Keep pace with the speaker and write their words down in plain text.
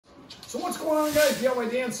So what's going on, guys?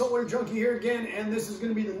 DIY Dan, Saltwater Junkie here again, and this is going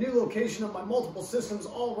to be the new location of my multiple systems,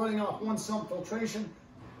 all running off one sump filtration.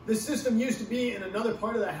 This system used to be in another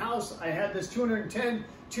part of the house. I had this 210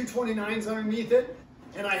 229s underneath it,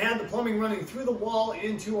 and I had the plumbing running through the wall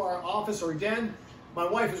into our office or den. My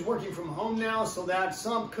wife is working from home now, so that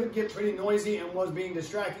sump could get pretty noisy and was being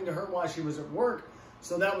distracting to her while she was at work.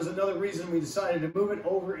 So that was another reason we decided to move it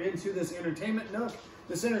over into this entertainment nook.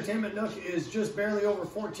 This entertainment nook is just barely over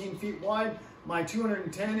 14 feet wide. My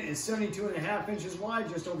 210 is 72.5 inches wide,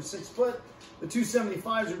 just over 6 foot. The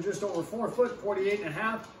 275s are just over 4 foot,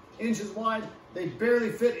 48.5 inches wide. They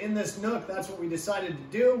barely fit in this nook. That's what we decided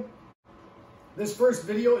to do. This first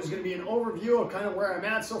video is going to be an overview of kind of where I'm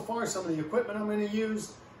at so far, some of the equipment I'm going to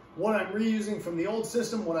use, what I'm reusing from the old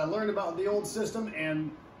system, what I learned about the old system,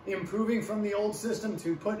 and improving from the old system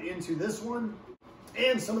to put into this one,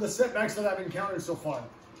 and some of the setbacks that I've encountered so far.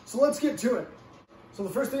 So let's get to it. So the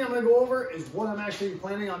first thing I'm going to go over is what I'm actually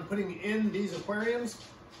planning on putting in these aquariums.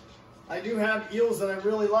 I do have eels that I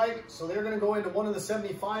really like, so they're going to go into one of the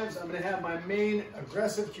 75s. I'm going to have my main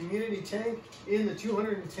aggressive community tank in the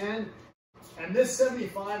 210. And this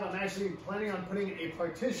 75, I'm actually planning on putting a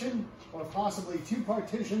partition or possibly 2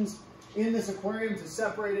 partitions in this aquarium to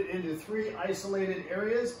separate it into 3 isolated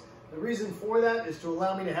areas. The reason for that is to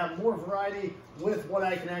allow me to have more variety with what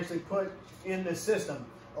I can actually put in this system.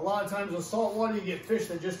 A lot of times with saltwater, you get fish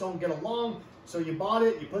that just don't get along. So you bought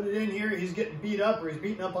it, you put it in here, he's getting beat up or he's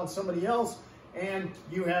beating up on somebody else, and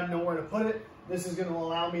you have nowhere to put it. This is going to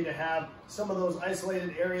allow me to have some of those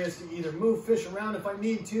isolated areas to either move fish around if I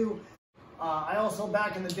need to. I also,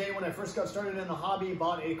 back in the day when I first got started in the hobby,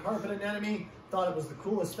 bought a carpet anemone. Thought it was the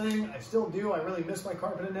coolest thing. I still do. I really miss my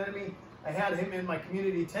carpet anemone. I had him in my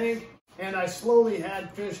community tank, and I slowly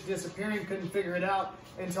had fish disappearing, couldn't figure it out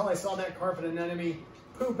until I saw that carpet anemone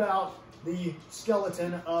poop out the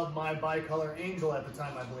skeleton of my bicolor angel at the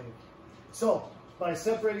time, I believe. So by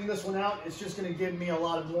separating this one out, it's just going to give me a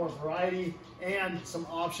lot of more variety and some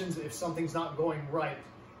options if something's not going right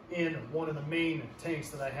in one of the main tanks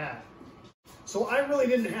that I have. So I really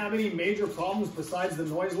didn't have any major problems besides the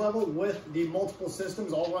noise level with the multiple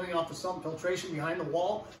systems all running off the sump filtration behind the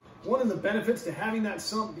wall. One of the benefits to having that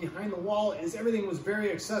sump behind the wall is everything was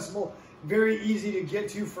very accessible, very easy to get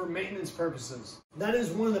to for maintenance purposes. That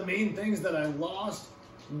is one of the main things that I lost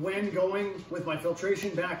when going with my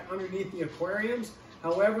filtration back underneath the aquariums.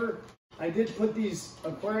 However, I did put these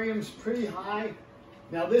aquariums pretty high.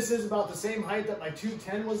 Now this is about the same height that my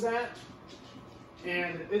 210 was at.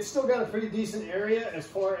 And it's still got a pretty decent area as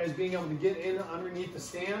far as being able to get in underneath the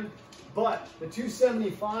stand. But the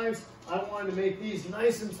 275s, I wanted to make these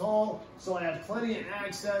nice and tall so I have plenty of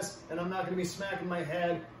access and I'm not going to be smacking my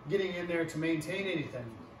head getting in there to maintain anything.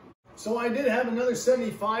 So I did have another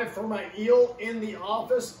 75 for my eel in the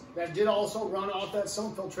office that did also run off that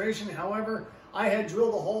sump filtration. However, I had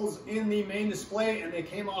drilled the holes in the main display and they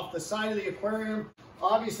came off the side of the aquarium.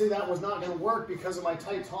 Obviously that was not going to work because of my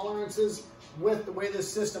tight tolerances with the way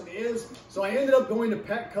this system is. So I ended up going to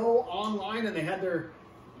Petco online and they had their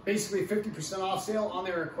basically 50% off sale on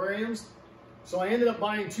their aquariums. So I ended up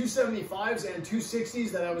buying 275s and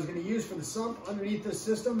 260s that I was going to use for the sump underneath this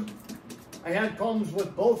system. I had problems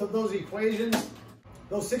with both of those equations.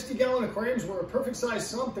 Those 60-gallon aquariums were a perfect size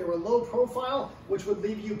sump. They were low profile, which would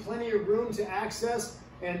leave you plenty of room to access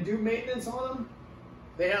and do maintenance on them.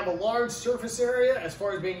 They have a large surface area as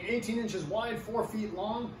far as being 18 inches wide, 4 feet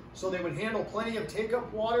long, so they would handle plenty of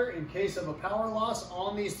take-up water in case of a power loss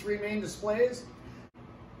on these 3 main displays.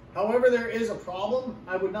 However, there is a problem.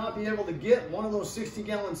 I would not be able to get one of those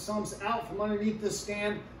 60-gallon sumps out from underneath this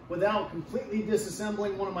stand without completely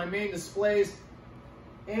disassembling one of my main displays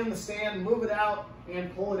and the stand, move it out,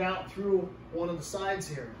 and pull it out through one of the sides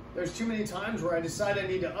here. There's too many times where I decide I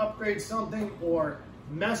need to upgrade something or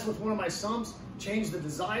mess with one of my sumps, change the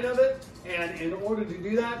design of it, and in order to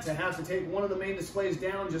do that, to have to take one of the main displays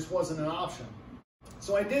down just wasn't an option.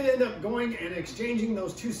 So I did end up going and exchanging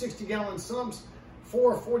those 2 60-gallon sumps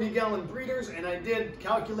for 40-gallon breeders, and I did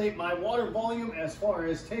calculate my water volume as far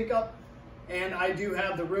as take-up, and I do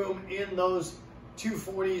have the room in those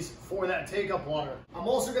 240s for that take-up water. I'm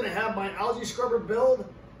also going to have my algae scrubber build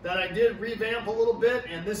that I did revamp a little bit,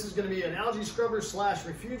 and this is going to be an algae scrubber slash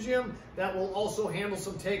refugium that will also handle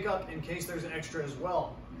some take-up in case there's extra as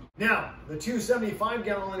well. Now, the 2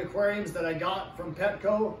 75-gallon aquariums that I got from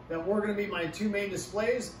Petco that were going to be my 2 main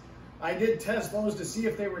displays, I did test those to see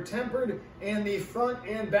if they were tempered, and the front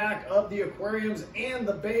and back of the aquariums and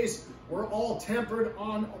the base were all tempered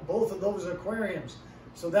on both of those aquariums.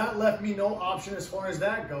 So that left me no option as far as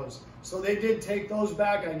that goes. So they did take those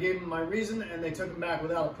back. I gave them my reason and they took them back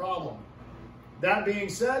without a problem. That being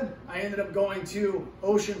said, I ended up going to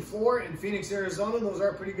Ocean Floor in Phoenix, Arizona. Those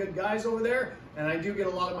are pretty good guys over there, and I do get a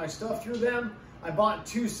lot of my stuff through them. I bought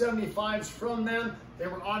two 75s from them. They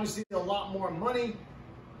were obviously a lot more money,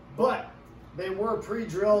 but they were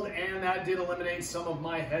pre-drilled, and that did eliminate some of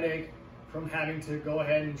my headache from having to go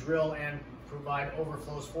ahead and drill and provide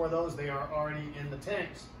overflows for those. They are already in the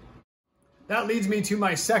tanks. That leads me to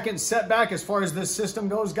my second setback as far as this system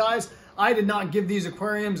goes, guys. I did not give these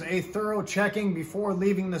aquariums a thorough checking before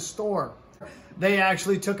leaving the store. They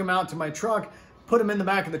actually took them out to my truck, put them in the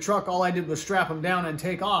back of the truck. All I did was strap them down and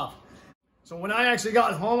take off. So when I actually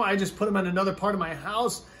got home, I just put them in another part of my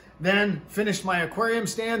house, then finished my aquarium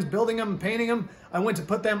stands, building them and painting them. I went to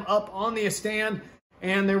put them up on the stand,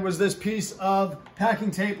 and there was this piece of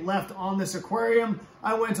packing tape left on this aquarium.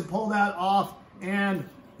 I went to pull that off, and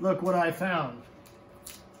look what I found.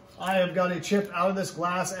 I have got a chip out of this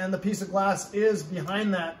glass, and the piece of glass is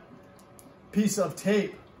behind that piece of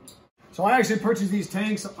tape. So I actually purchased these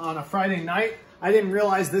tanks on a Friday night. I didn't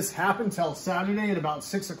realize this happened till Saturday at about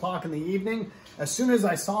 6 o'clock in the evening. As soon as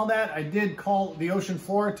I saw that, I did call the Ocean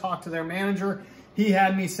Floor, talk to their manager. He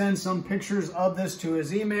had me send some pictures of this to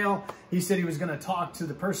his email. He said he was gonna talk to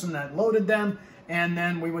the person that loaded them, and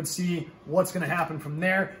then we would see what's gonna happen from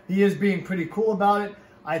there. He is being pretty cool about it.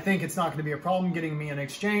 I think it's not gonna be a problem getting me an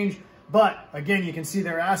exchange, but again, you can see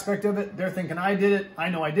their aspect of it. They're thinking I did it. I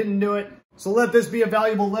know I didn't do it. So let this be a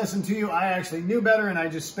valuable lesson to you. I actually knew better, and I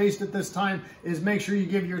just spaced it this time, is make sure you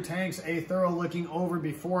give your tanks a thorough looking over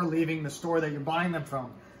before leaving the store that you're buying them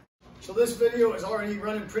from. So this video is already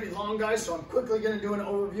running pretty long, guys, so I'm quickly gonna do an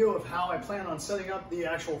overview of how I plan on setting up the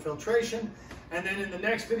actual filtration. And then in the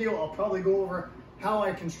next video, I'll probably go over how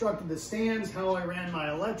I constructed the stands, how I ran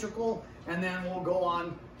my electrical, and then we'll go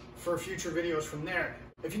on for future videos from there.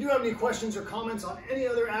 If you do have any questions or comments on any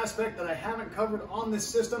other aspect that I haven't covered on this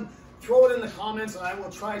system, throw it in the comments, and I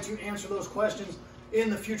will try to answer those questions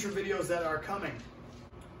in the future videos that are coming.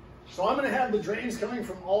 So I'm going to have the drains coming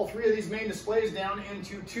from all three of these main displays down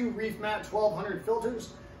into two Reef Mat 1200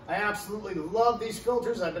 filters. I absolutely love these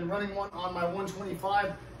filters. I've been running one on my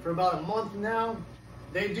 125 for about a month now.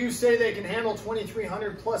 They do say they can handle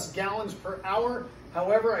 2,300 plus gallons per hour.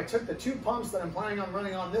 However, I took the two pumps that I'm planning on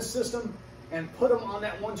running on this system and put them on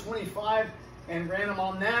that 125 and ran them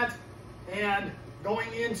on that. And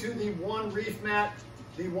going into the one Reef Mat,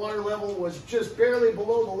 the water level was just barely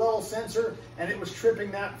below the level sensor, and it was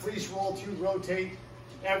tripping that fleece roll to rotate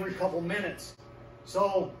every couple minutes.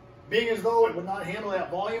 So being as though it would not handle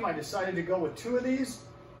that volume, I decided to go with two of these.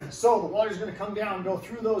 So the water's going to come down and go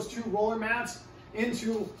through those two roller mats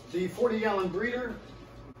into the 40-gallon breeder.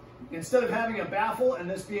 Instead of having a baffle and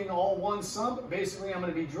this being all one sump, basically I'm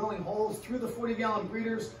going to be drilling holes through the 40-gallon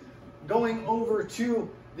breeders, going over to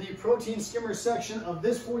the protein skimmer section of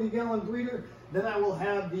this 40-gallon breeder. Then I will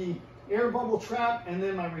have the air bubble trap and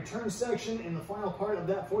then my return section in the final part of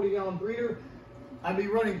that 40-gallon breeder. I'll be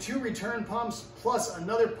running two return pumps plus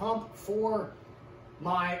another pump for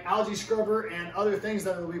my algae scrubber and other things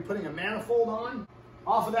that I will be putting a manifold on.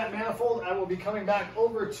 Off of that manifold, I will be coming back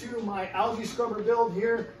over to my algae scrubber build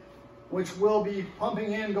here, which will be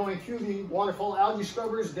pumping in, going through the waterfall algae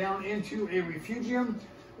scrubbers down into a refugium.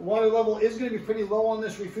 The water level is going to be pretty low on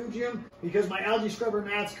this refugium because my algae scrubber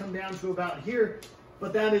mats come down to about here,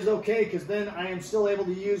 but that is okay because then I am still able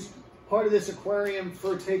to use part of this aquarium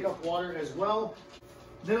for take-up water as well.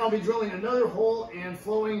 Then I'll be drilling another hole and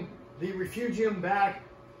flowing the refugium back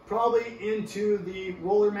probably into the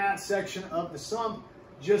roller mat section of the sump,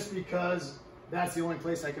 just because that's the only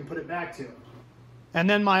place I can put it back to. And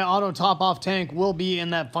then my auto top-off tank will be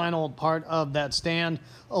in that final part of that stand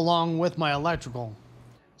along with my electrical.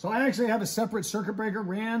 So I actually have a separate circuit breaker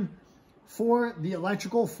ran for the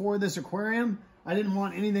electrical for this aquarium. I didn't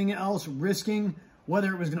want anything else risking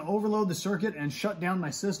whether it was going to overload the circuit and shut down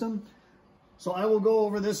my system. So I will go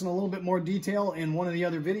over this in a little bit more detail in one of the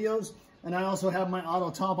other videos. And I also have my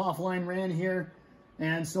auto top-off line ran here.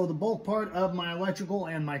 And so the bulk part of my electrical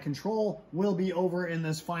and my control will be over in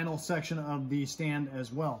this final section of the stand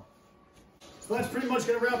as well. So that's pretty much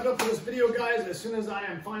going to wrap it up for this video, guys. As soon as I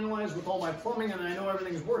am finalized with all my plumbing and I know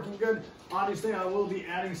everything's working good, obviously I will be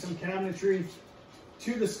adding some cabinetry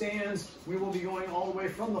to the stands. We will be going all the way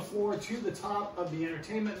from the floor to the top of the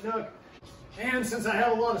entertainment nook. And since I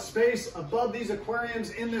have a lot of space above these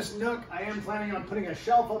aquariums in this nook, I am planning on putting a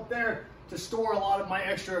shelf up there to store a lot of my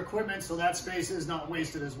extra equipment so that space is not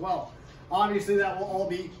wasted as well. Obviously that will all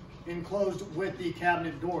be enclosed with the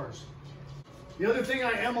cabinet doors. The other thing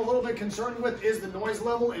I am a little bit concerned with is the noise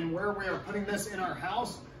level and where we are putting this in our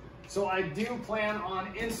house. So I do plan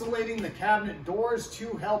on insulating the cabinet doors to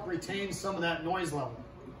help retain some of that noise level.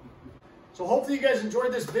 So So hopefully you guys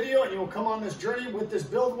enjoyed this video and you will come on this journey with this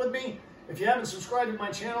build with me. If you haven't subscribed to my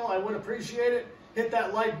channel, I would appreciate it. Hit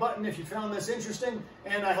that like button if you found this interesting,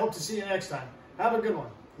 and I hope to see you next time. Have a good one.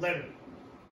 Later.